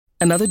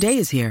Another day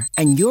is here,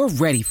 and you're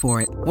ready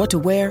for it. What to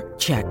wear?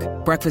 Check.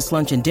 Breakfast,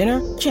 lunch, and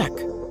dinner? Check.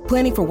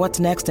 Planning for what's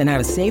next and how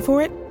to save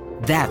for it?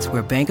 That's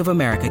where Bank of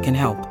America can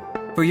help.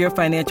 For your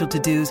financial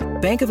to-dos,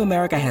 Bank of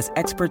America has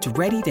experts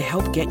ready to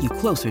help get you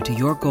closer to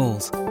your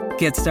goals.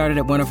 Get started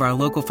at one of our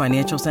local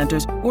financial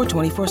centers or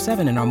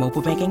 24/7 in our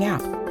mobile banking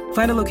app.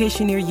 Find a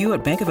location near you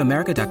at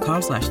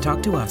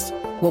bankofamerica.com/talktous.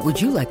 What would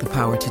you like the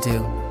power to do?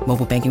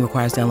 Mobile banking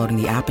requires downloading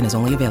the app and is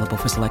only available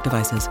for select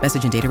devices.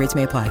 Message and data rates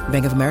may apply.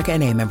 Bank of America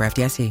N.A., member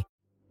FDIC.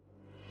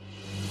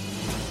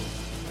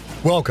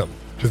 Welcome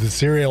to the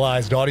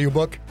serialized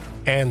audiobook,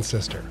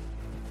 Ancestor,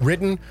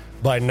 written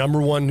by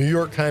 #1 New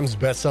York Times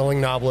bestselling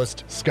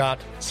novelist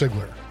Scott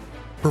Sigler,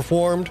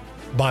 performed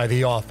by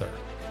the author.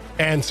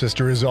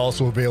 Ancestor is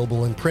also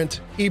available in print,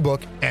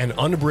 ebook, and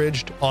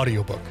unabridged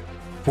audiobook.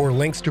 For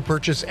links to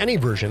purchase any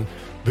version,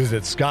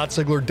 visit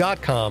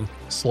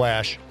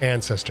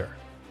scottsigler.com/ancestor.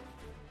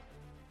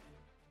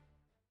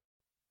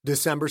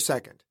 December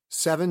 2nd,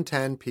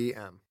 7:10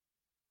 p.m.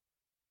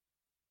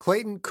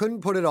 Clayton couldn't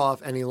put it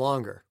off any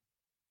longer.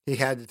 He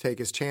had to take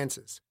his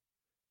chances.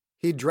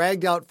 He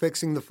dragged out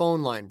fixing the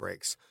phone line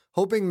breaks,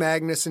 hoping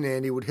Magnus and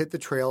Andy would hit the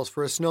trails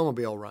for a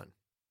snowmobile run.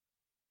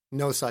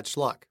 No such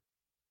luck.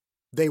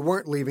 They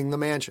weren't leaving the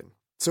mansion,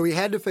 so he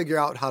had to figure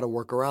out how to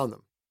work around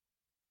them.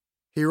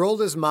 He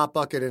rolled his mop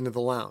bucket into the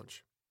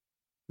lounge.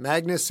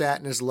 Magnus sat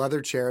in his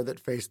leather chair that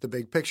faced the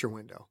big picture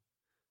window.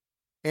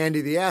 Andy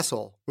the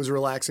asshole was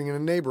relaxing in a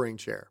neighboring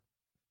chair.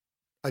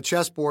 A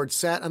chessboard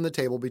sat on the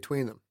table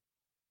between them.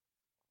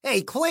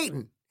 "Hey,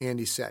 Clayton,"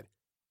 Andy said.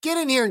 "Get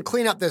in here and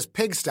clean up this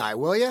pigsty,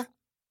 will you?"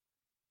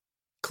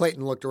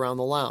 Clayton looked around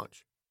the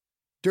lounge.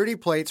 Dirty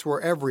plates were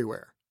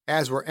everywhere,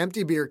 as were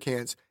empty beer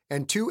cans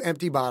and 2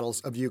 empty bottles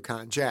of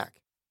Yukon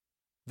Jack.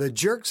 The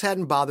jerks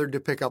hadn't bothered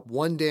to pick up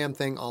one damn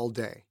thing all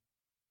day.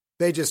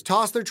 They just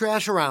tossed their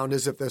trash around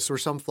as if this were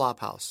some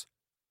flophouse.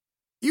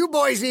 "You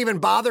boys even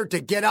bothered to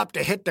get up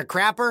to hit the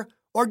crapper?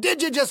 Or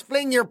did you just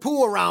fling your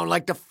poo around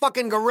like the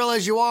fucking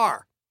gorillas you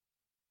are?"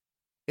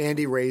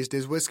 Andy raised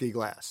his whiskey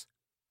glass.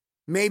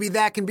 "Maybe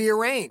that can be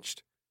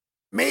arranged.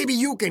 Maybe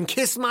you can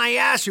kiss my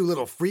ass, you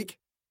little freak."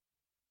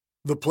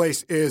 "The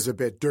place is a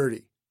bit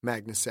dirty,"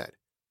 Magnus said.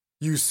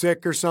 "You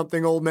sick or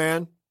something, old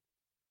man?"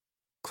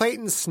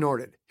 Clayton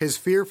snorted, his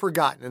fear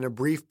forgotten in a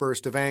brief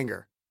burst of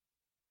anger.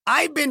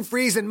 "I've been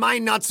freezing my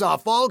nuts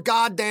off all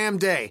goddamn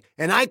day,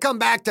 and I come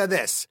back to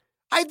this.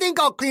 I think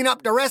I'll clean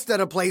up the rest of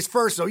the place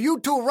first so you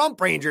 2 rump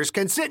rangers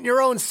can sit in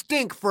your own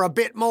stink for a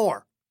bit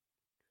more."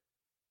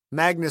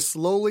 Magnus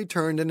slowly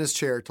turned in his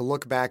chair to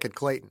look back at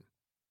Clayton.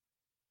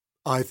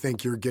 "I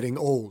think you're getting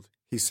old,"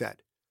 he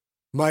said.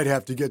 "Might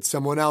have to get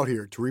someone out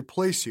here to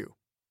replace you."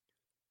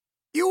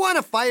 "You want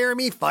to fire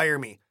me, fire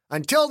me.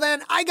 Until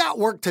then, I got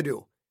work to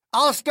do.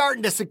 I'll start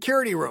in the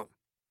security room."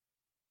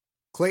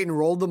 Clayton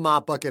rolled the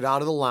mop bucket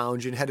out of the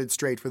lounge and headed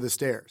straight for the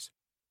stairs.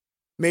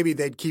 Maybe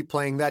they'd keep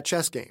playing that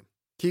chess game,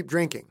 keep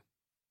drinking.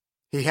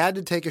 He had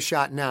to take a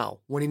shot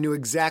now when he knew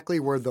exactly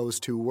where those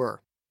 2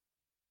 were.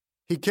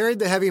 He carried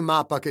the heavy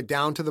mop bucket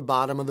down to the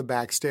bottom of the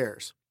back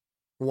stairs.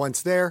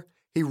 Once there,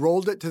 he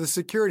rolled it to the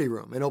security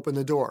room and opened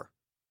the door.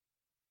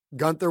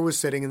 Gunther was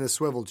sitting in the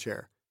swivel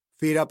chair,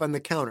 feet up on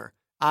the counter,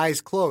 eyes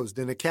closed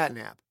in a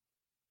catnap.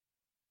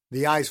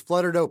 The eyes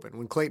fluttered open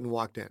when Clayton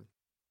walked in.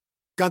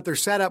 Gunther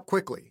sat up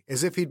quickly,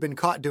 as if he'd been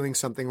caught doing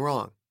something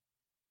wrong.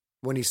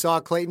 When he saw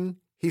Clayton,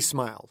 he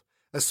smiled,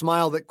 a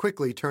smile that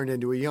quickly turned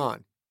into a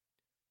yawn.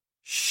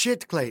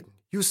 "Shit,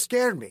 Clayton, you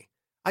scared me.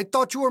 I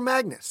thought you were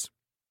Magnus."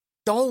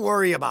 "Don't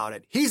worry about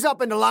it. He's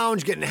up in the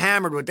lounge getting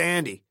hammered with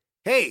Andy.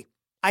 Hey,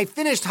 I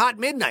finished Hot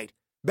Midnight,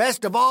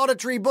 best of all the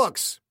 3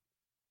 books.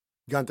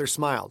 Gunther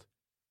smiled.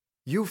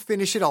 "You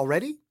finished it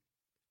already?"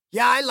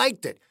 "Yeah, I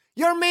liked it.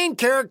 Your main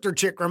character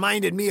chick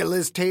reminded me of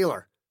Liz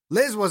Taylor.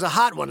 Liz was a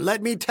hot one,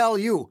 let me tell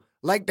you,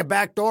 like the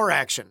backdoor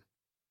action."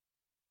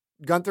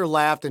 Gunther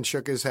laughed and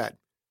shook his head.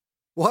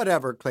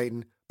 "Whatever,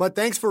 Clayton, but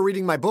thanks for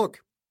reading my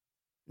book."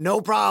 "No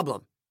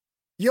problem.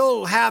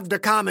 You'll have the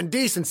common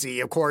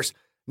decency, of course,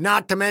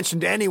 not to mention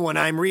to anyone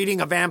I'm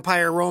reading a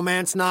vampire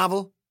romance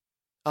novel."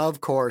 "Of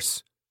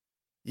course."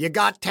 "You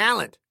got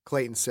talent,"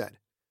 Clayton said.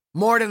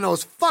 "More than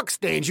those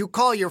fuckstains you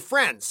call your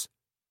friends."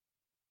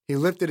 He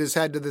lifted his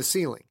head to the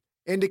ceiling,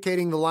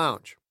 indicating the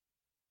lounge.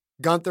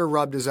 Gunther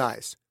rubbed his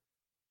eyes.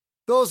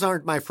 "Those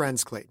aren't my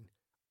friends, Clayton.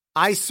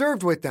 I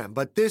served with them,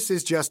 but this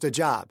is just a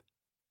job.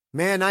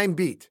 Man, I'm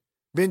beat.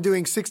 Been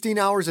doing 16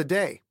 hours a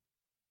day."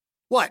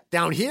 "What,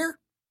 down here?"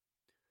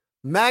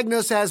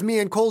 "Magnus has me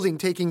and Colding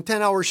taking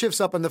 10-hour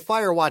shifts up on the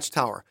fire watch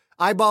tower,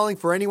 eyeballing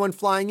for anyone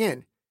flying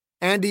in.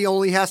 Andy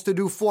only has to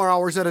do 4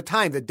 hours at a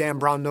time, the damn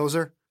brown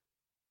noser."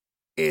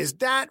 "Is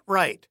that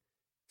right?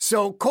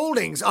 So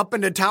Colding's up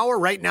in the tower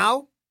right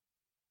now?"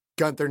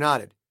 Gunther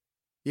nodded.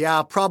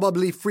 "Yeah,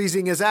 probably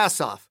freezing his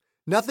ass off.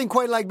 Nothing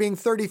quite like being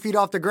 30 feet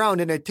off the ground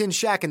in a tin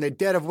shack in the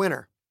dead of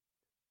winter."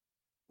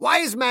 "Why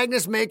is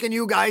Magnus making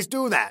you guys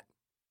do that?"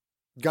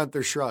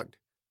 Gunther shrugged.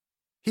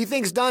 "He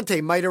thinks Dante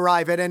might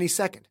arrive at any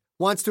second.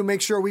 Wants to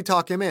make sure we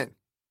talk him in."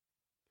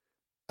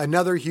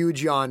 Another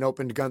huge yawn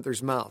opened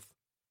Gunther's mouth.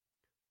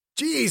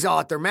 Geez,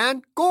 Arthur,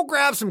 man, go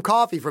grab some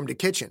coffee from the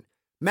kitchen.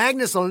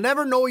 Magnus will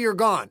never know you're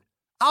gone.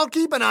 I'll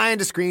keep an eye on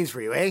the screens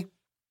for you, eh?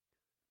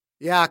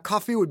 Yeah,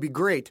 coffee would be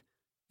great.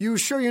 You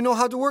sure you know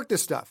how to work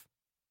this stuff?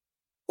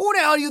 Who the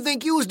hell you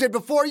think used it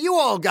before you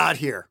all got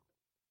here?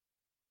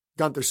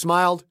 Gunther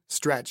smiled,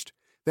 stretched,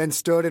 then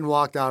stood and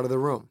walked out of the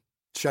room,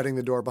 shutting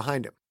the door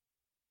behind him.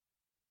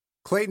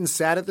 Clayton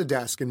sat at the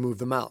desk and moved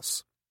the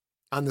mouse.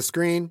 On the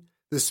screen,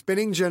 the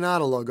spinning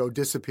Janata logo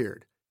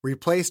disappeared,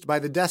 replaced by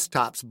the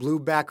desktop's blue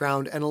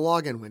background and a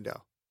login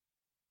window.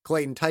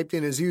 Clayton typed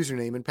in his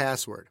username and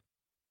password.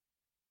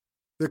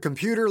 The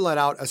computer let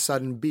out a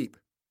sudden beep.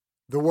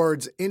 The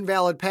words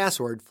 "invalid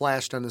password"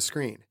 flashed on the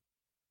screen.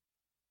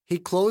 He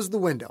closed the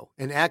window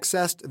and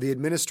accessed the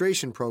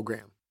administration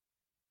program.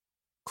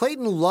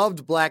 Clayton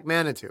loved Black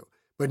Manitou,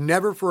 but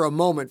never for a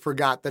moment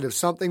forgot that if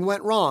something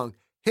went wrong,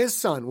 his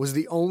son was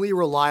the only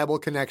reliable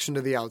connection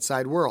to the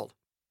outside world.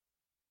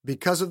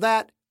 Because of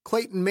that,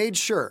 Clayton made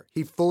sure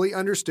he fully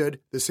understood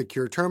the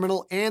secure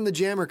terminal and the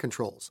jammer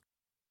controls,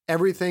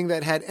 everything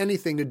that had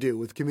anything to do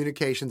with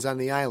communications on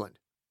the island.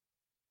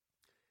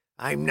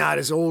 I'm not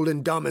as old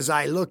and dumb as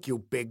I look, you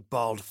big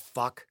bald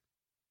fuck.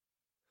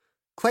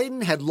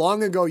 Clayton had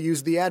long ago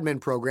used the admin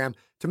program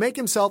to make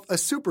himself a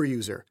super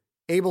user,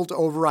 able to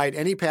override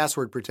any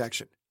password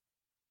protection.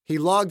 He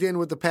logged in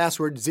with the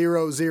password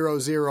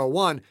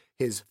 0001,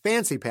 his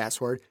fancy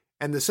password,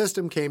 and the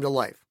system came to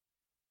life.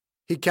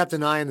 He kept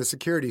an eye on the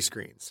security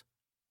screens.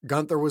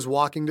 Gunther was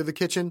walking to the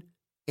kitchen.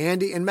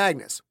 Andy and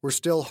Magnus were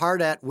still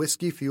hard at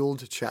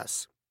whiskey-fueled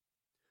chess.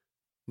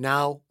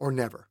 Now or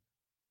never.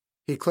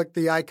 He clicked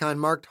the icon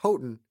marked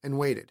Houghton and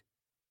waited.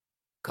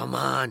 Come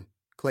on,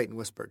 Clayton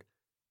whispered.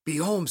 Be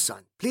home,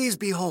 son. Please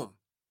be home.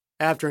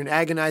 After an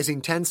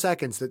agonizing 10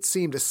 seconds that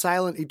seemed a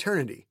silent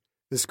eternity,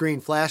 the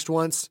screen flashed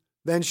once,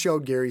 then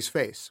showed Gary's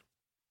face.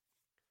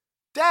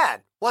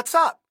 Dad, what's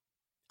up?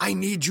 I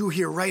need you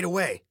here right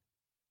away.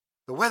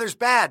 The weather's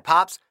bad,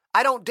 Pops.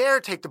 I don't dare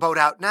take the boat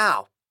out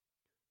now.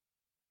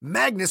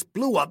 Magnus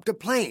blew up the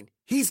plane.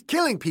 He's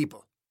killing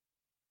people.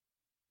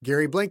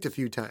 Gary blinked a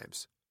few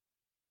times.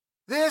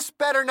 This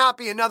better not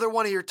be another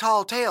one of your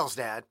tall tales,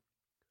 Dad.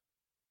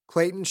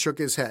 Clayton shook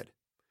his head.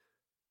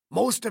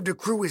 Most of the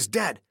crew is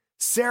dead.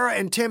 Sarah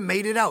and Tim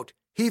made it out.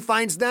 He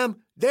finds them,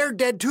 they're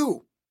dead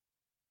too.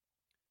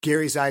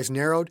 Gary's eyes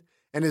narrowed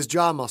and his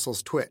jaw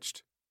muscles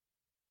twitched.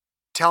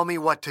 Tell me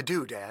what to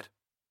do, Dad.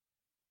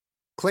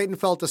 Clayton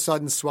felt a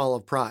sudden swell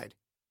of pride.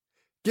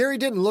 Gary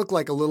didn't look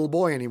like a little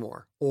boy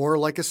anymore, or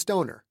like a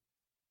stoner.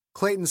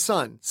 Clayton's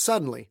son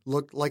suddenly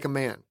looked like a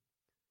man.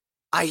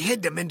 I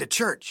hid them in the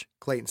church,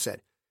 Clayton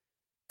said.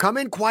 Come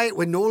in quiet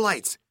with no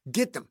lights.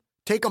 Get them.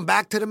 Take them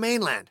back to the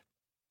mainland.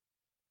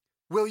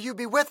 Will you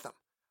be with them?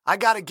 I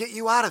gotta get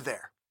you out of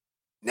there.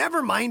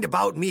 Never mind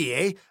about me,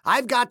 eh?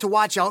 I've got to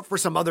watch out for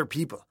some other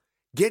people.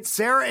 Get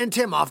Sarah and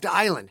Tim off the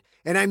island,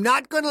 and I'm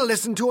not going to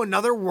listen to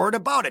another word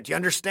about it, you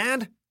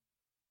understand?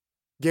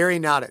 Gary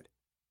nodded.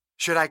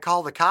 Should I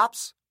call the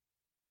cops?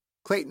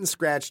 Clayton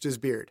scratched his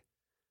beard.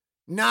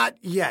 Not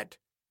yet.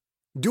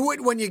 Do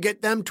it when you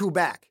get them two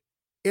back.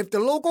 If the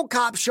local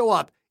cops show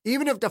up,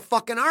 even if the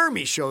fucking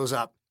army shows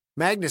up,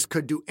 Magnus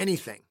could do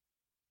anything.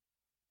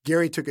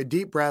 Gary took a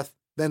deep breath,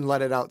 then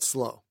let it out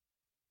slow.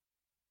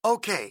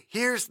 Okay,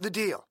 here's the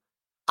deal.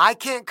 I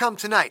can't come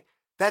tonight.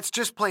 That's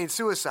just plain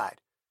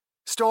suicide.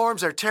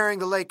 Storms are tearing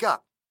the lake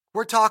up.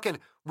 We're talking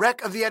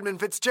wreck of the Edmund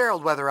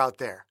Fitzgerald weather out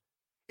there.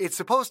 It's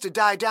supposed to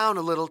die down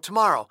a little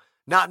tomorrow.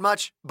 Not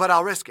much, but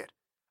I'll risk it.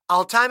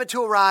 I'll time it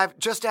to arrive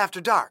just after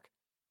dark.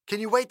 Can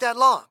you wait that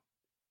long?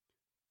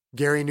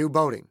 Gary knew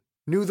boating,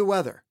 knew the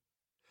weather.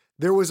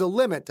 There was a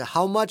limit to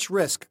how much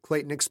risk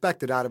Clayton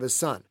expected out of his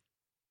son.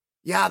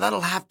 Yeah,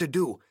 that'll have to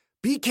do.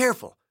 Be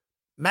careful.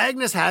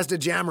 Magnus has the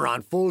jammer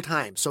on full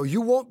time, so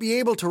you won't be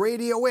able to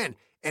radio in,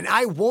 and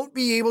I won't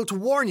be able to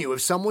warn you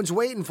if someone's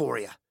waiting for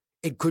you.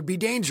 It could be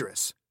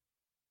dangerous.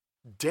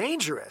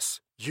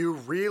 Dangerous? You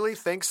really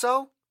think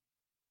so?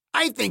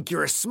 I think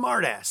you're a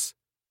smartass.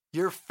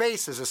 Your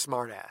face is a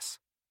smartass.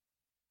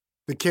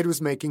 The kid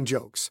was making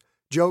jokes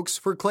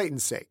for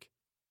Clayton's sake.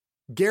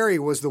 Gary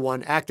was the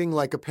one acting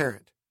like a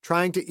parent,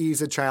 trying to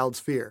ease a child's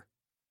fear.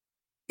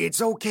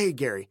 It's okay,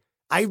 Gary.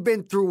 I've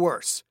been through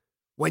worse.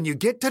 When you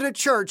get to the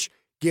church,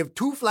 give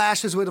 2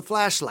 flashes with a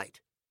flashlight.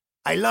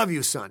 I love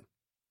you, son.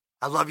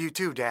 I love you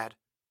too, Dad.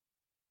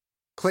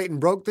 Clayton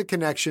broke the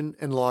connection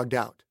and logged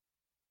out.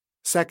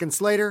 Seconds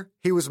later,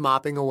 he was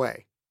mopping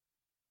away.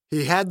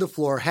 He had the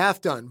floor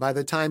half done by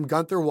the time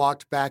Gunther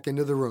walked back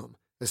into the room,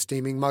 a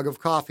steaming mug of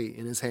coffee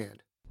in his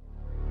hand.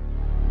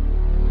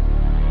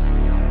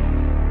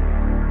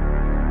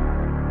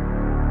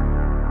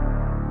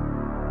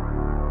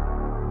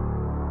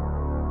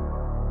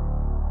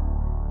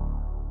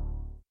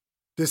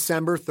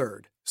 December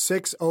 3rd,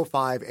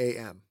 6:05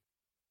 a.m.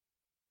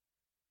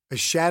 A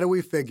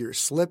shadowy figure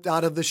slipped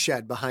out of the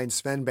shed behind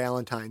Sven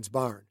Ballantyne's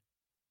barn.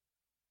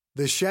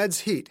 The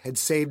shed's heat had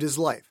saved his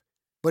life,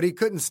 but he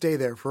couldn't stay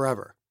there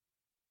forever.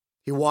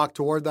 He walked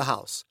toward the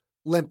house,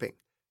 limping,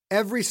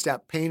 every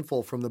step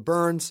painful from the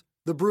burns,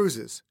 the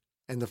bruises,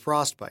 and the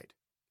frostbite.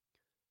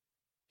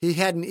 He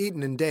hadn't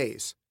eaten in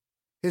days.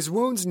 His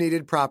wounds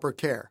needed proper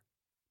care.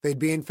 They'd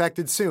be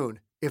infected soon,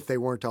 if they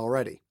weren't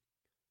already.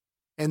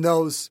 And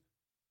those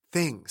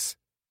things.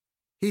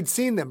 He'd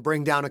seen them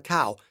bring down a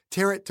cow,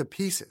 tear it to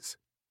pieces.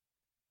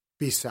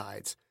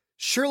 Besides,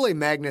 surely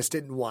Magnus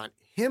didn't want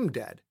him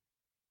dead.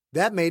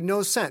 That made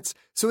no sense,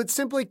 so it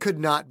simply could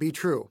not be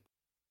true.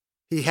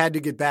 He had to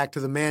get back to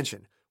the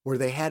mansion, where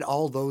they had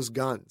all those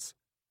guns.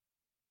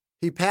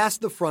 He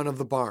passed the front of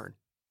the barn.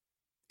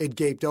 It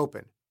gaped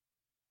open.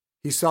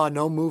 He saw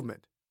no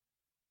movement.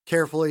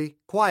 Carefully,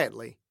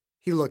 quietly,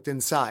 he looked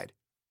inside.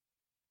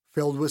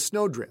 Filled with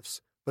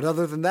snowdrifts, but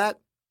other than that,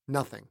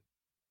 nothing.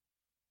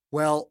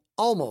 Well,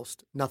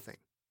 almost nothing.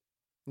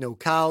 No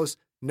cows,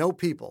 no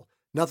people,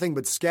 nothing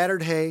but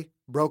scattered hay,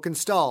 broken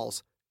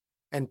stalls,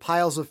 and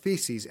piles of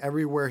feces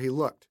everywhere he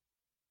looked.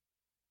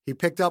 He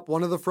picked up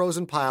one of the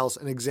frozen piles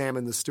and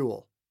examined the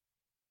stool.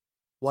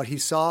 What he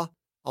saw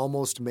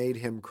almost made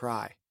him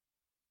cry.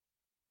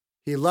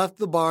 He left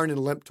the barn and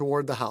limped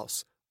toward the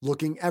house,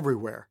 looking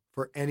everywhere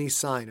for any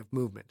sign of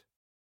movement.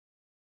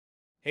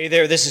 Hey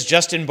there, this is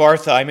Justin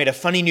Bartha. I made a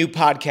funny new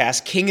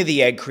podcast, King of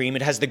the Egg Cream.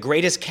 It has the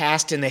greatest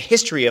cast in the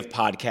history of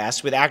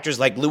podcasts with actors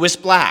like Louis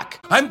Black.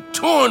 I'm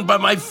torn by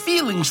my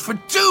feelings for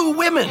two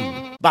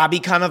women. Bobby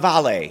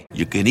Cannavale.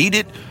 You can eat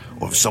it,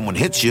 or if someone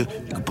hits you,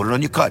 you can put it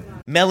on your cut.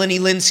 Melanie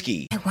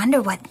Linsky. I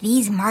wonder what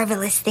these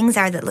marvelous things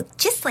are that look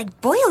just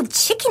like boiled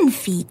chicken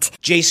feet.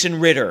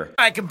 Jason Ritter.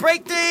 I can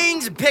break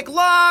things and pick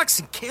locks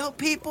and kill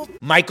people.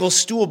 Michael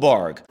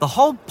Stuhlbarg. The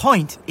whole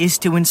point is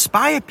to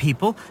inspire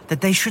people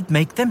that they should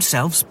make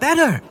themselves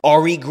better.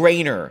 Ari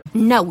Grainer.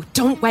 No,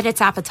 don't whet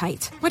its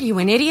appetite. What are you,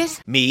 an idiot?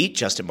 Me,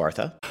 Justin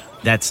Bartha.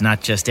 That's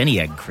not just any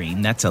egg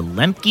cream, that's a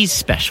Lemke's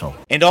special.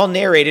 And all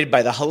narrated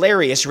by the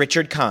hilarious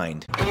Richard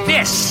Kind.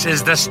 This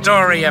is the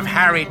story of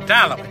Harry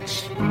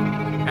Dalowitz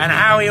and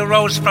how he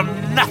rose from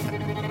nothing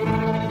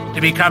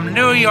to become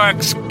New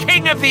York's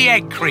King of the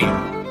Egg Cream.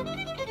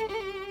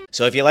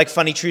 So if you like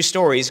funny true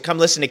stories, come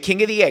listen to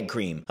King of the Egg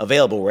Cream,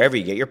 available wherever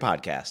you get your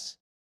podcasts.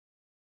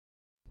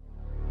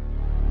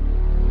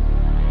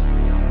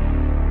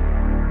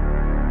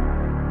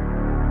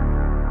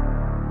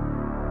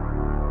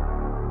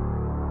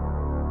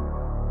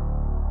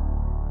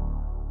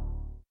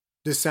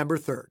 December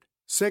 3rd,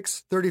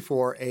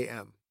 6:34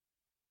 a.m.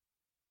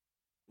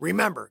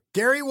 Remember,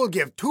 Gary will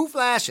give 2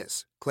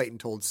 flashes, Clayton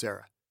told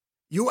Sarah.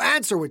 You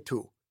answer with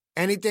 2.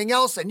 Anything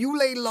else and you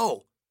lay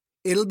low.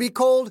 It'll be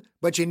cold,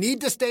 but you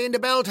need to stay in the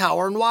bell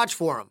tower and watch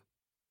for him.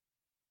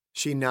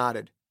 She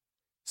nodded.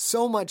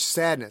 So much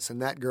sadness in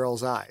that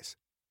girl's eyes.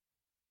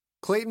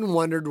 Clayton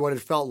wondered what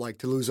it felt like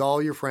to lose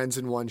all your friends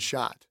in one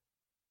shot.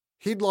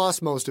 He'd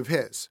lost most of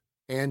his,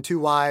 and 2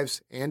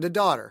 wives and a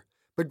daughter,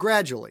 but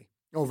gradually,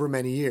 over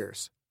many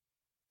years.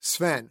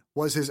 Sven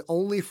was his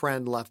only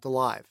friend left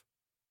alive.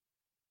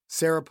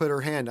 Sarah put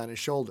her hand on his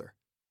shoulder.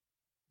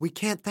 We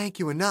can't thank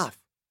you enough.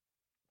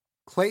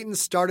 Clayton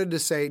started to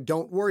say,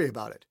 don't worry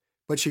about it,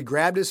 but she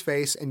grabbed his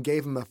face and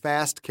gave him a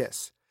fast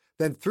kiss,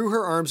 then threw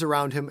her arms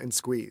around him and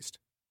squeezed.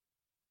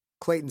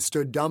 Clayton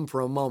stood dumb for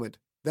a moment,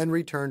 then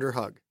returned her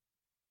hug.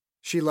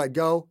 She let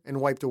go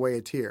and wiped away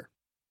a tear.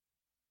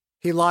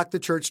 He locked the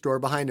church door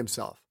behind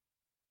himself.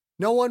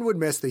 No one would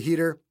miss the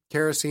heater,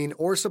 kerosene,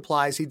 or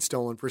supplies he'd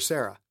stolen for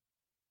Sarah.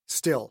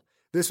 Still,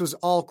 this was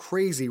all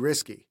crazy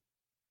risky.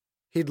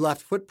 He'd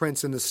left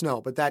footprints in the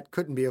snow, but that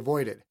couldn't be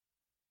avoided.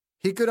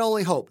 He could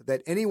only hope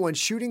that anyone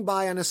shooting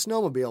by on a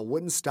snowmobile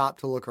wouldn't stop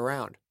to look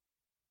around.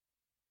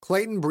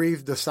 Clayton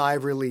breathed a sigh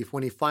of relief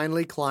when he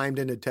finally climbed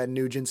into Ted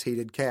Nugent's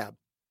heated cab.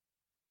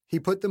 He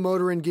put the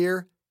motor in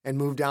gear and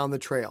moved down the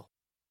trail.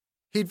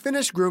 He'd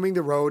finished grooming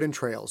the road and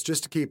trails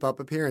just to keep up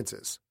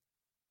appearances.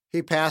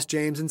 He passed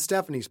James and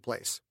Stephanie's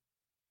place.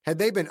 Had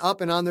they been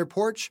up and on their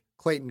porch,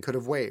 Clayton could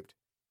have waved.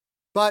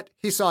 But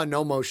he saw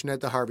no motion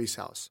at the Harvey's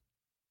house.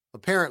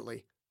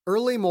 Apparently,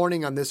 early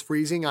morning on this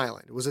freezing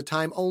island was a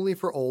time only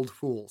for old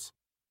fools.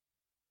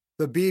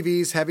 The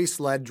BV's heavy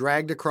sled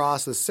dragged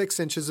across the 6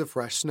 inches of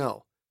fresh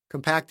snow,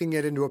 compacting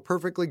it into a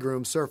perfectly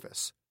groomed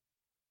surface.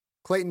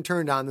 Clayton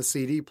turned on the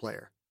CD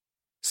player.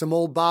 Some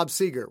old Bob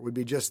Seger would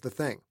be just the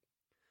thing.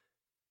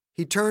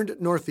 He turned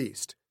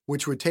northeast,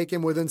 which would take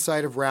him within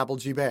sight of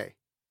Rapelje Bay.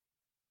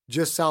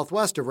 Just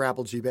southwest of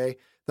Rapelje Bay,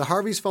 the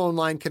Harvey's phone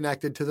line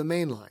connected to the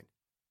main line.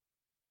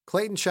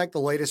 Clayton checked the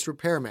latest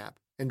repair map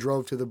and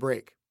drove to the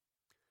break.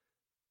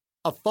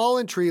 A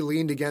fallen tree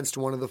leaned against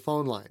one of the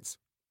phone lines.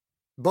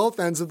 Both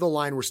ends of the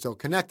line were still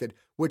connected,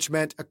 which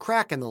meant a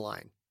crack in the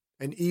line,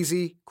 an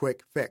easy,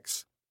 quick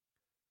fix.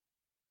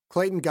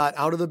 Clayton got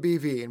out of the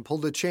BV and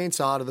pulled a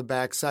chainsaw out of the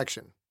back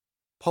section.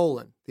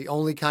 Poland, the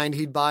only kind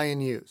he'd buy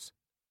and use.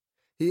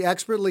 He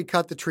expertly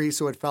cut the tree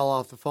so it fell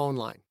off the phone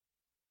line.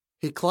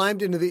 He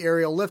climbed into the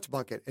aerial lift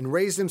bucket and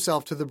raised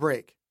himself to the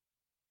brake.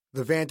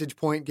 The vantage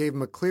point gave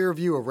him a clear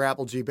view of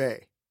Rapelje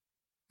Bay.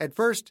 At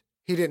first,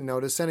 he didn't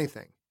notice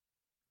anything.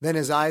 Then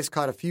his eyes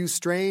caught a few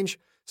strange,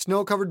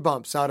 snow-covered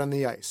bumps out on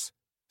the ice,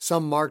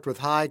 some marked with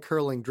high,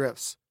 curling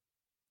drifts.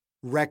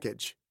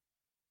 Wreckage.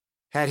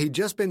 Had he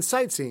just been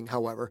sightseeing,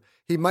 however,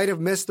 he might have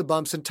missed the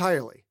bumps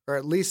entirely, or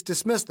at least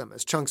dismiss them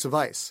as chunks of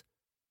ice.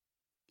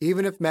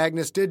 Even if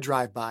Magnus did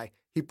drive by,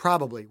 he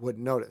probably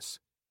wouldn't notice.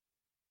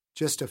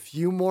 Just a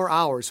few more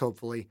hours,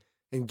 hopefully,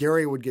 and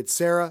Gary would get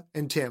Sarah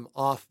and Tim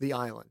off the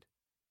island.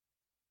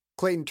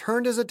 Clayton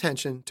turned his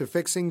attention to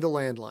fixing the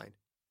landline,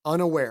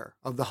 unaware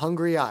of the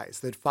hungry eyes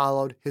that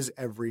followed his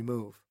every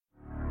move.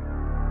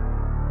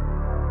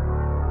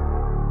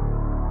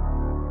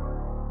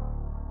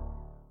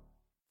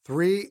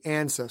 Three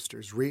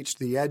ancestors reached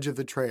the edge of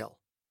the trail.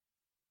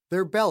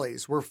 Their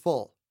bellies were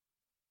full.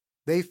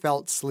 They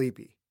felt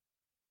sleepy.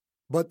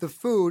 But the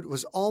food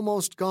was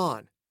almost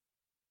gone.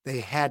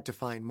 They had to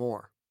find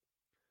more.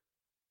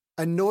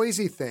 A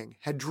noisy thing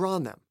had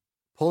drawn them,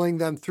 pulling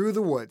them through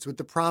the woods with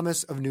the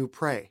promise of new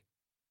prey.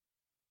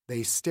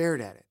 They stared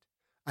at it,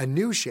 a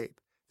new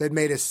shape that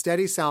made a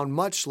steady sound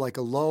much like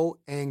a low,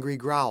 angry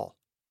growl.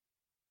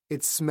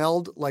 It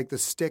smelled like the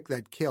stick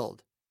that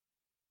killed,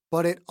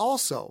 but it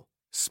also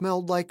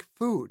smelled like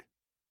food.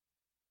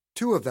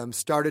 Two of them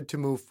started to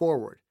move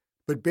forward,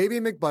 but Baby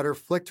McButter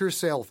flicked her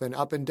sail fin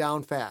up and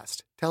down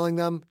fast, telling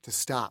them to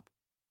stop.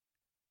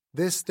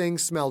 This thing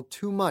smelled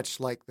too much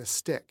like the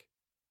stick.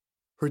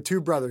 Her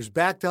two brothers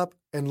backed up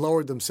and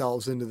lowered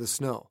themselves into the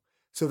snow,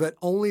 so that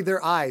only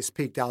their eyes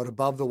peeked out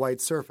above the white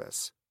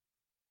surface.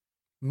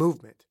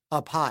 Movement,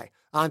 up high,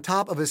 on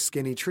top of a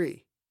skinny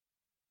tree.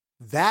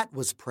 That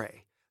was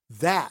prey.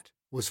 That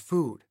was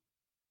food.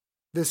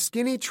 The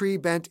skinny tree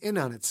bent in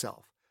on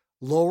itself,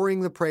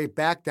 lowering the prey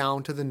back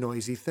down to the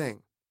noisy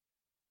thing.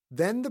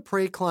 Then the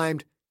prey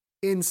climbed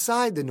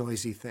inside the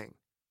noisy thing.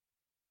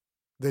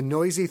 The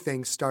noisy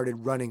thing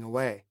started running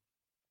away.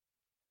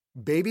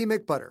 Baby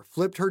McButter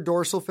flipped her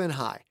dorsal fin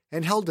high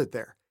and held it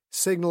there,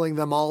 signaling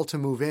them all to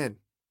move in.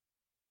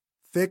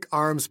 Thick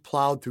arms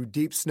plowed through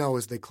deep snow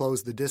as they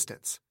closed the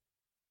distance.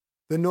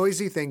 The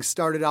noisy thing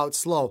started out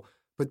slow,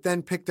 but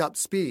then picked up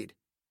speed.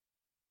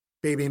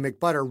 Baby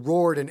McButter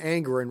roared in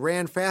anger and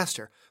ran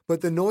faster,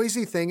 but the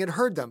noisy thing had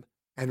heard them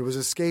and was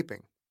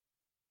escaping.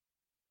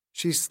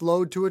 She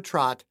slowed to a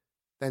trot,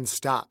 then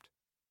stopped.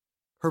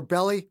 Her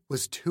belly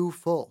was too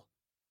full.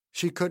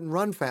 She couldn't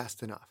run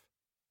fast enough.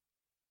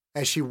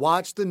 As she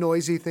watched the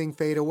noisy thing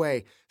fade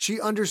away,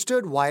 she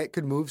understood why it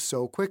could move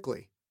so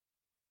quickly.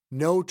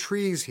 No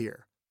trees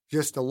here,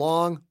 just a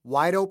long,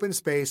 wide-open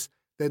space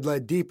that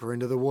led deeper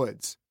into the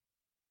woods.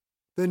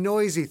 The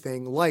noisy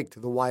thing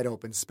liked the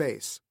wide-open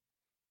space.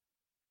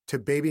 To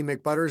Baby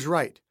McButter's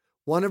right,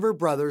 one of her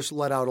brothers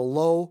let out a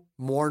low,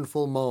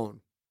 mournful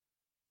moan.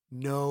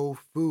 No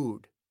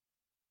food.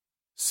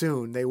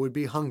 Soon they would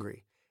be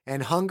hungry,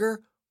 and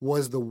hunger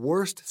was the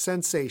worst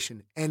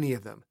sensation any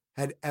of them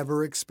had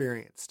ever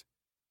experienced.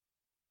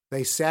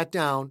 They sat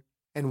down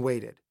and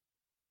waited.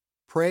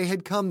 Prey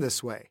had come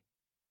this way.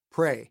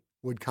 Prey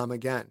would come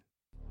again.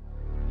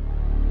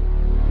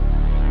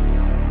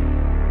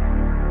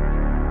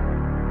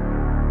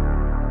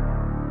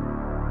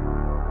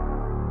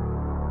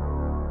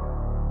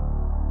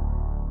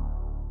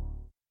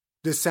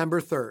 December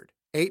 3rd,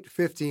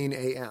 8:15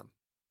 a.m.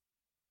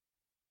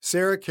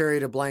 Sarah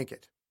carried a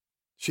blanket.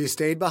 She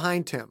stayed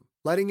behind Tim,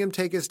 letting him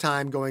take his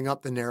time going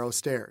up the narrow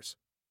stairs.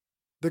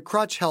 The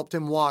crutch helped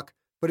him walk,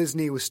 but his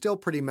knee was still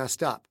pretty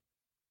messed up.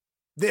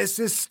 "This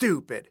is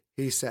stupid,"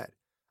 he said.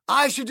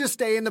 "I should just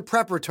stay in the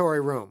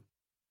preparatory room."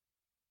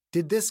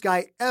 Did this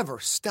guy ever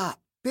stop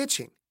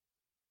bitching?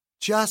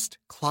 Just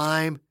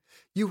climb.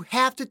 You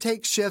have to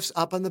take shifts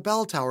up on the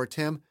bell tower,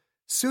 Tim.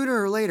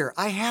 Sooner or later,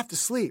 I have to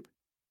sleep.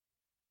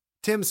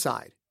 Tim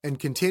sighed and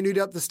continued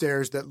up the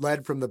stairs that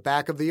led from the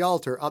back of the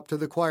altar up to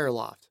the choir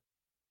loft.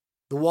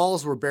 The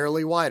walls were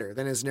barely wider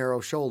than his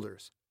narrow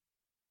shoulders.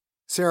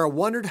 Sarah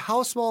wondered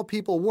how small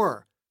people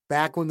were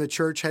back when the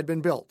church had been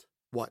built,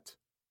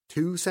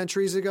 2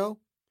 centuries ago?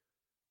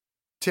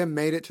 Tim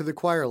made it to the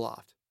choir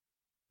loft.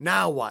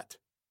 Now what?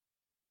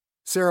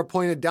 Sarah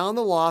pointed down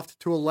the loft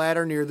to a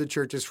ladder near the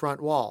church's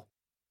front wall.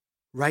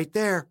 Right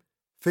there.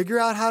 Figure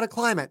out how to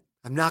climb it.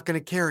 I'm not going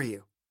to carry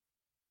you.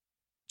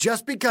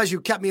 Just because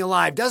you kept me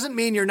alive doesn't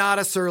mean you're not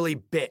a surly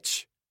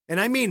bitch. And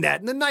I mean that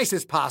in the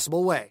nicest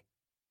possible way.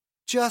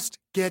 Just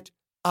get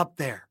up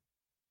there.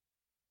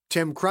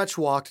 Tim Crutch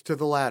walked to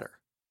the ladder.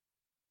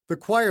 The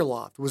choir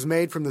loft was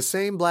made from the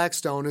same black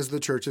stone as the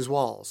church's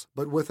walls,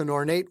 but with an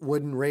ornate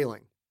wooden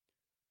railing.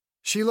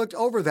 She looked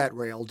over that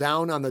rail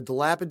down on the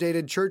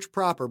dilapidated church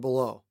proper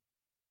below.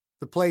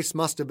 The place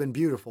must have been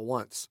beautiful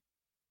once.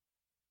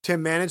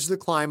 Tim managed the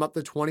climb up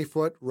the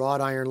 20-foot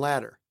wrought iron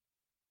ladder.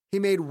 He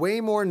made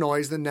way more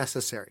noise than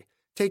necessary,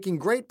 taking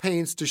great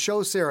pains to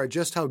show Sarah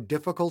just how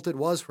difficult it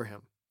was for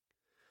him.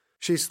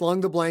 She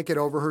slung the blanket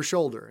over her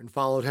shoulder and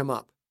followed him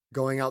up,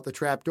 going out the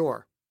trap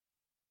door.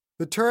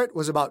 The turret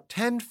was about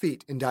 10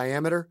 feet in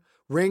diameter,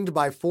 ringed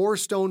by 4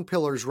 stone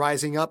pillars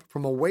rising up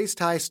from a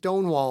waist-high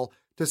stone wall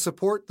to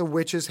support the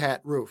witch's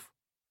hat roof.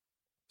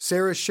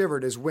 Sarah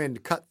shivered as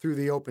wind cut through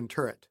the open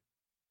turret.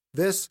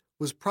 This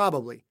was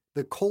probably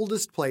the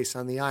coldest place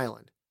on the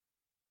island.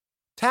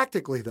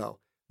 Tactically, though,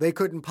 they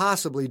couldn't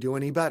possibly do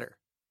any better.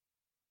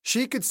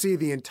 She could see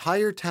the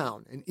entire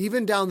town and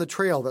even down the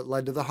trail that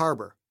led to the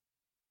harbor.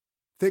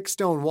 Thick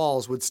stone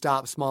walls would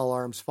stop small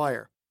arms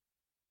fire.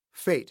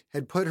 Fate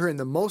had put her in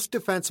the most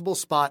defensible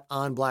spot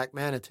on Black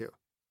Manitou.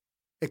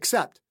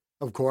 Except,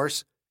 of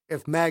course,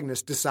 if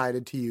Magnus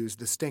decided to use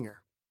the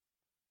stinger.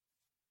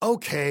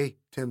 "Okay,"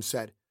 Tim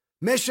said.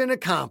 "Mission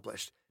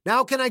accomplished.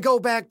 Now can I go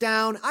back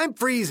down? I'm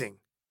freezing."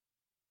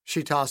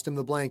 She tossed him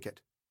the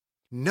blanket.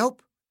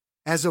 "Nope.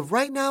 As of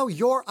right now,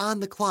 you're on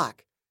the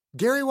clock.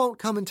 Gary won't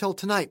come until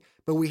tonight,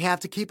 but we have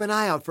to keep an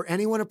eye out for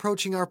anyone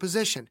approaching our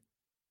position.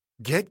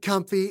 Get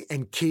comfy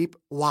and keep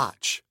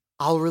watch.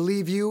 I'll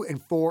relieve you in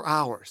 4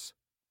 hours."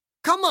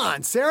 "Come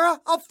on,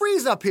 Sarah. I'll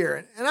freeze up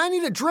here, and I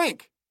need a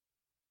drink."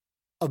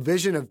 A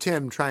vision of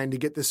Tim trying to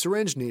get the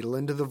syringe needle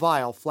into the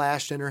vial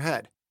flashed in her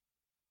head.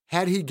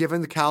 Had he given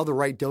the cow the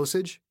right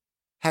dosage?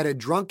 Had a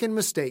drunken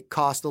mistake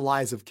cost the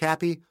lives of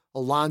Cappy,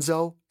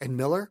 Alonzo, and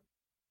Miller?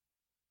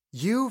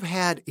 "You've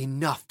had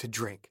enough to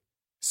drink,"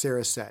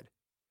 Sarah said.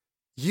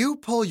 "You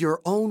pull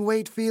your own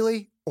weight,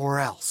 Feely, or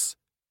else."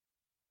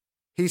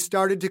 He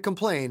started to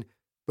complain,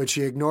 but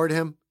she ignored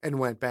him and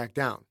went back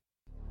down.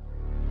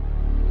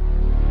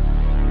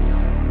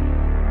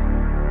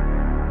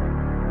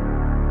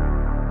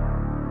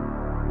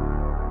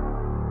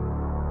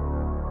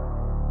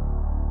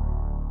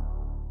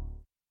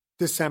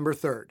 December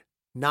 3rd,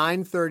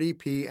 9:30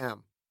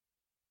 p.m.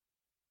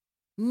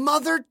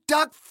 "Mother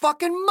duck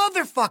fucking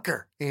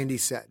motherfucker," Andy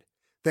said,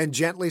 then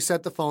gently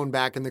set the phone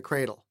back in the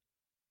cradle.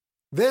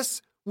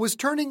 This was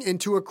turning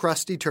into a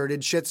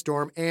crusty-turted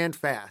shitstorm and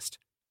fast.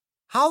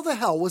 How the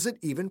hell was it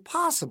even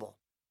possible?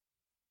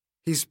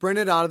 He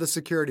sprinted out of the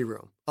security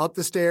room, up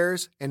the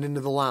stairs, and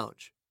into the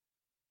lounge.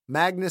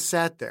 Magnus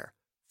sat there,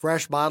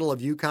 fresh bottle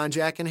of Yukon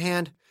Jack in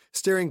hand,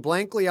 staring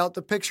blankly out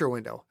the picture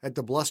window at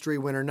the blustery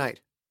winter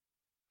night.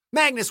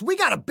 "Magnus, we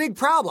got a big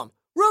problem.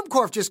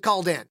 Ruhmkorff just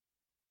called in."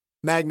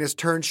 Magnus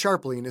turned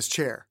sharply in his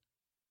chair.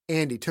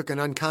 Andy took an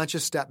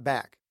unconscious step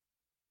back.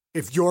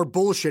 "If you're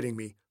bullshitting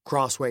me,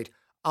 Crossweight,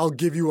 I'll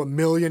give you $1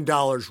 million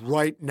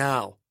right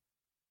now."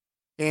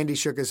 Andy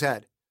shook his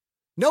head.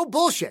 "No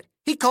bullshit.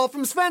 He called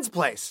from Sven's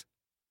place."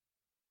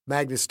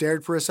 Magnus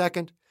stared for a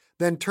second,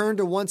 then turned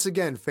to once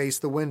again face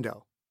the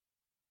window.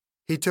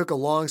 He took a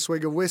long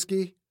swig of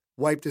whiskey,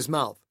 wiped his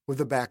mouth with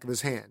the back of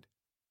his hand.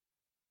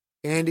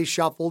 Andy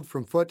shuffled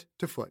from foot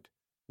to foot,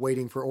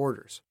 waiting for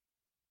orders.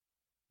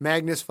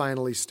 Magnus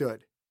finally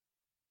stood.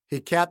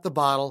 He capped the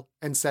bottle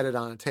and set it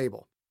on a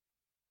table.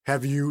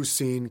 "Have you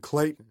seen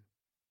Clayton?"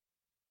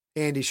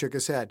 Andy shook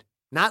his head.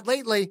 "Not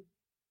lately."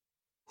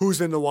 "Who's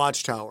in the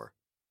watchtower?"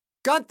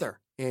 "Gunther,"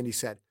 Andy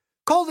said.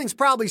 "Colding's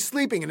probably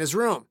sleeping in his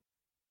room."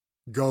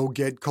 "Go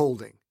get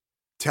Colding.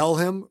 Tell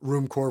him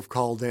Ruhmkorff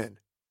called in.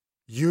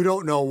 You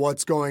don't know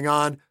what's going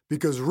on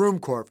because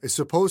Ruhmkorff is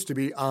supposed to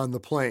be on the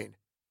plane.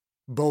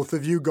 Both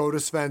of you go to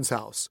Sven's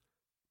house.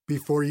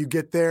 Before you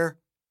get there,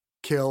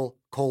 kill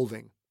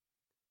Colding."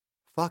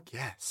 "Fuck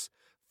yes.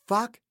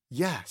 Fuck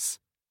yes."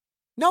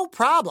 "No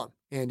problem,"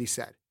 Andy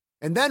said.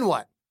 "And then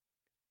what?"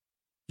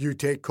 "You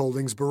take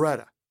Colding's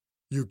Beretta.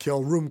 You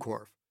kill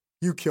Ruhmkorff.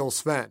 You kill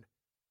Sven.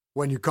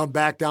 When you come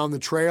back down the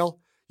trail,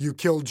 you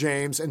kill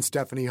James and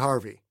Stephanie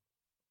Harvey."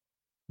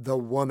 The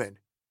woman.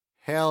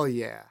 Hell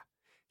yeah.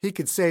 He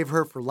could save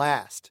her for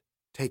last.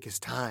 Take his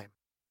time.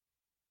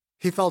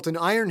 He felt an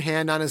iron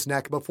hand on his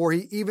neck before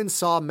he even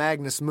saw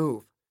Magnus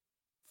move.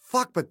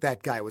 Fuck, but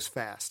that guy was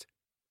fast.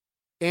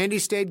 Andy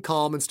stayed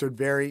calm and stood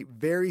very,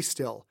 very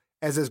still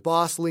as his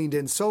boss leaned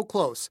in so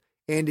close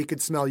Andy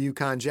could smell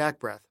Yukon Jack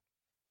breath.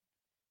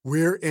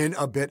 "We're in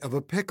a bit of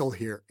a pickle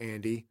here,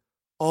 Andy.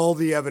 All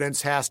the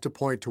evidence has to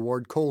point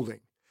toward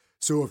Colding.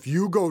 So if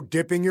you go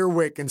dipping your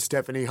wick in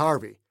Stephanie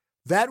Harvey,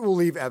 that will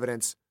leave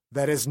evidence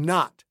that is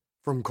not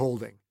from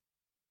Colding.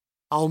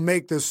 I'll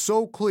make this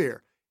so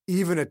clear,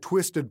 even a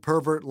twisted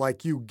pervert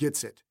like you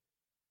gets it.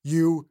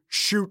 You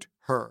shoot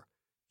her.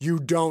 You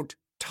don't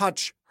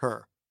touch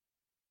her.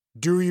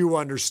 Do you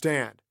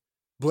understand?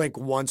 Blink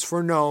once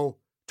for no,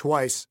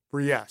 twice for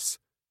yes."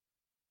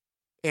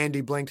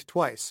 Andy blinked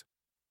twice.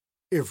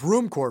 "If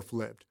Ruhmkorff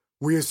lived,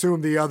 we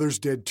assume the others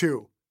did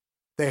too.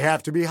 They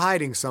have to be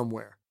hiding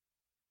somewhere.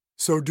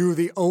 So do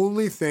the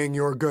only thing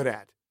you're good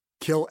at.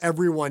 Kill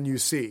everyone you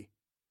see.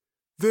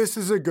 This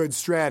is a good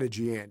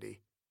strategy,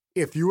 Andy.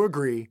 If you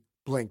agree,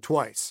 blink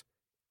twice.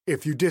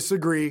 If you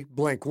disagree,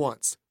 blink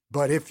once.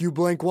 But if you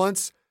blink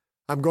once,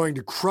 I'm going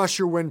to crush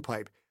your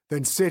windpipe,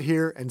 then sit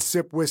here and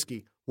sip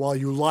whiskey while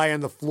you lie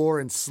on the floor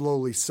and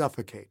slowly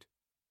suffocate."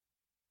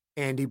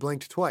 Andy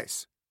blinked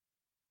twice.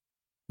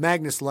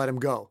 Magnus let him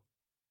go.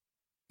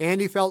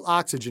 Andy felt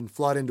oxygen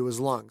flood into his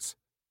lungs.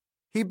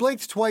 He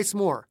blinked twice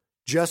more,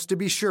 just to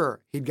be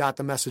sure he'd got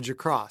the message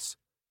across.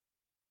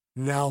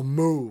 "Now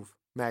move,"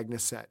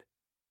 Magnus said.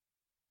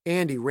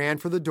 Andy ran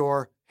for the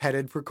door,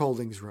 headed for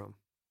Colding's room.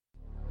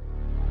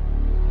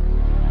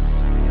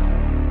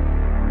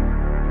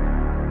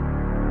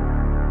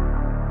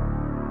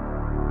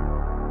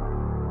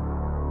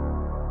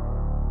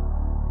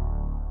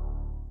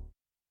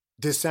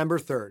 December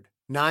 3rd,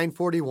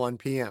 9:41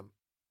 p.m.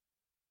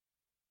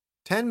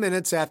 10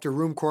 minutes after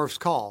Ruhmkorff's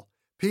call,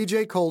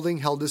 P.J. Colding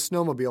held his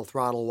snowmobile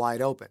throttle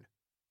wide open.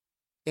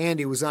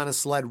 Andy was on a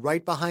sled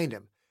right behind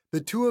him,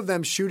 the two of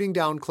them shooting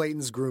down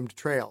Clayton's groomed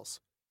trails.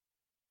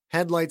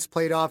 Headlights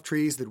played off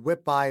trees that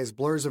whipped by as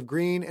blurs of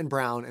green and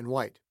brown and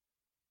white.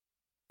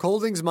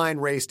 Colding's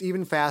mind raced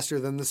even faster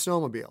than the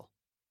snowmobile.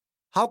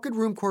 How could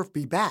Ruhmkorff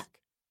be back?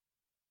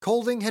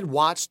 Colding had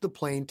watched the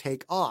plane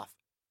take off.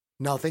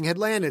 Nothing had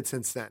landed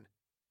since then.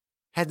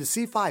 Had the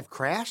C-5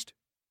 crashed?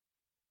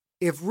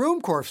 If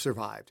Ruhmkorff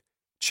survived,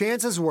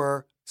 chances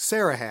were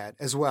Sarah had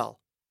as well.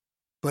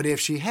 But if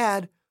she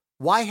had,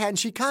 why hadn't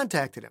she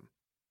contacted him?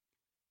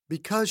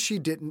 Because she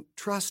didn't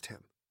trust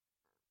him.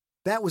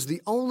 That was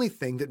the only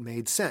thing that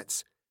made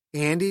sense.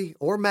 Andy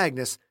or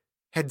Magnus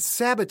had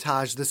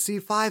sabotaged the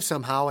C-5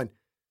 somehow, and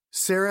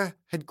Sarah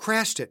had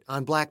crashed it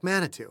on Black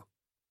Manitou.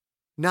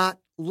 Not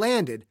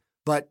landed,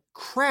 but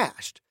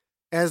crashed,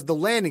 as the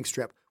landing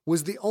strip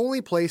was the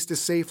only place to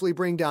safely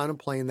bring down a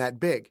plane that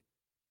big.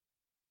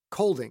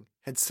 Colding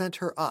had sent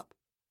her up.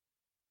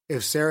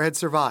 If Sarah had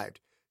survived,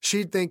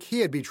 she'd think he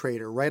had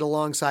betrayed her right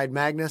alongside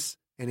Magnus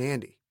and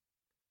Andy.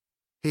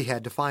 He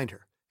had to find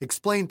her,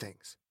 explain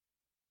things.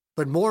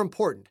 But more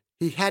important,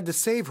 he had to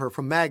save her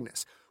from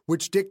Magnus,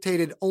 which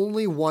dictated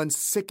only one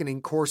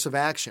sickening course of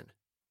action: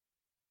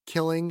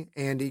 killing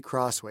Andy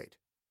Crossweight.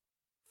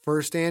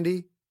 First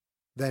Andy,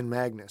 then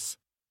Magnus.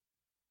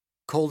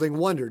 Colding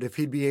wondered if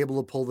he'd be able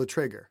to pull the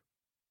trigger.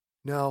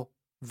 No,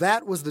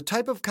 that was the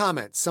type of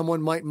comment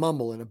someone might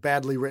mumble in a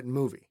badly written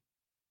movie.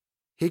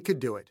 He could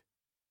do it.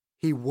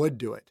 He would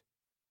do it.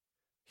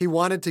 He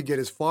wanted to get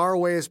as far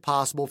away as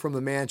possible from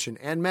the mansion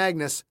and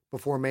Magnus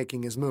before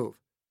making his move.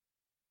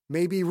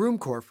 Maybe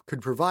Ruhmkorff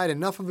could provide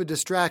enough of a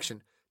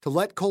distraction to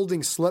let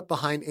Colding slip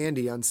behind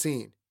Andy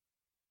unseen.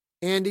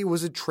 Andy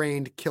was a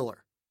trained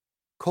killer.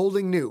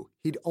 Colding knew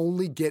he'd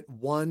only get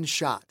one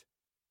shot.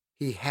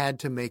 He had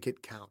to make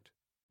it count.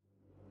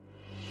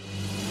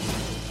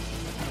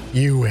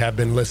 You have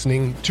been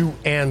listening to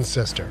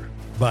Ancestor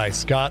by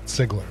Scott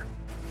Sigler.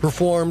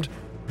 Performed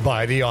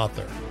by the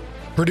author.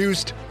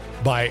 Produced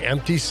by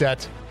Empty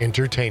Set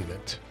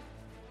Entertainment.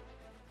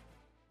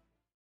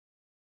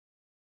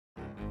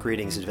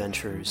 Greetings,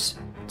 adventurers.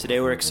 Today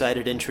we're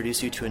excited to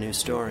introduce you to a new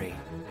story,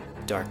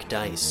 Dark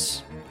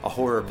Dice, a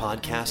horror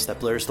podcast that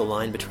blurs the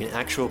line between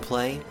actual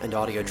play and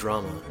audio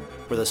drama,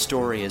 where the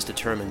story is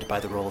determined by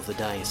the roll of the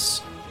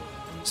dice.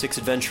 6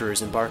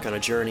 adventurers embark on a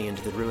journey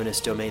into the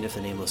ruinous domain of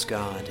the Nameless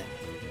God.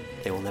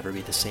 They will never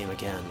be the same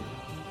again.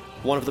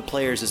 One of the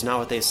players is not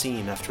what they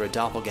seem after a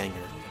doppelganger,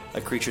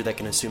 a creature that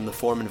can assume the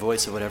form and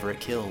voice of whatever it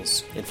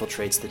kills,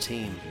 infiltrates the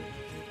team.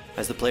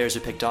 As the players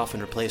are picked off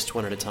and replaced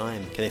one at a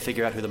time, can they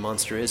figure out who the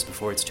monster is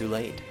before it's too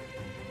late?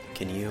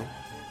 Can you?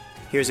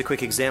 Here's a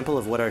quick example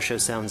of what our show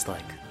sounds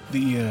like.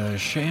 The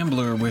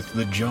shambler with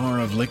the jar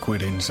of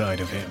liquid inside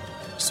of him.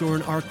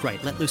 Soren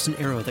Arkwright let loose an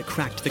arrow that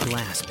cracked the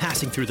glass,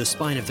 passing through the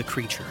spine of the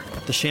creature.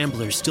 The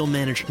shambler still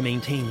managed to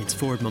maintain its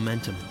forward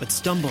momentum, but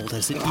stumbled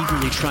as it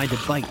eagerly tried to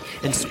bite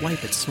and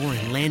swipe at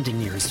Soren, landing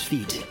near his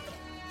feet.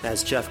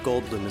 As Jeff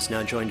Goldblum has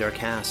now joined our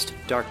cast,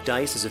 Dark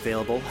Dice is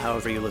available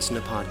however you listen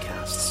to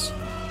podcasts.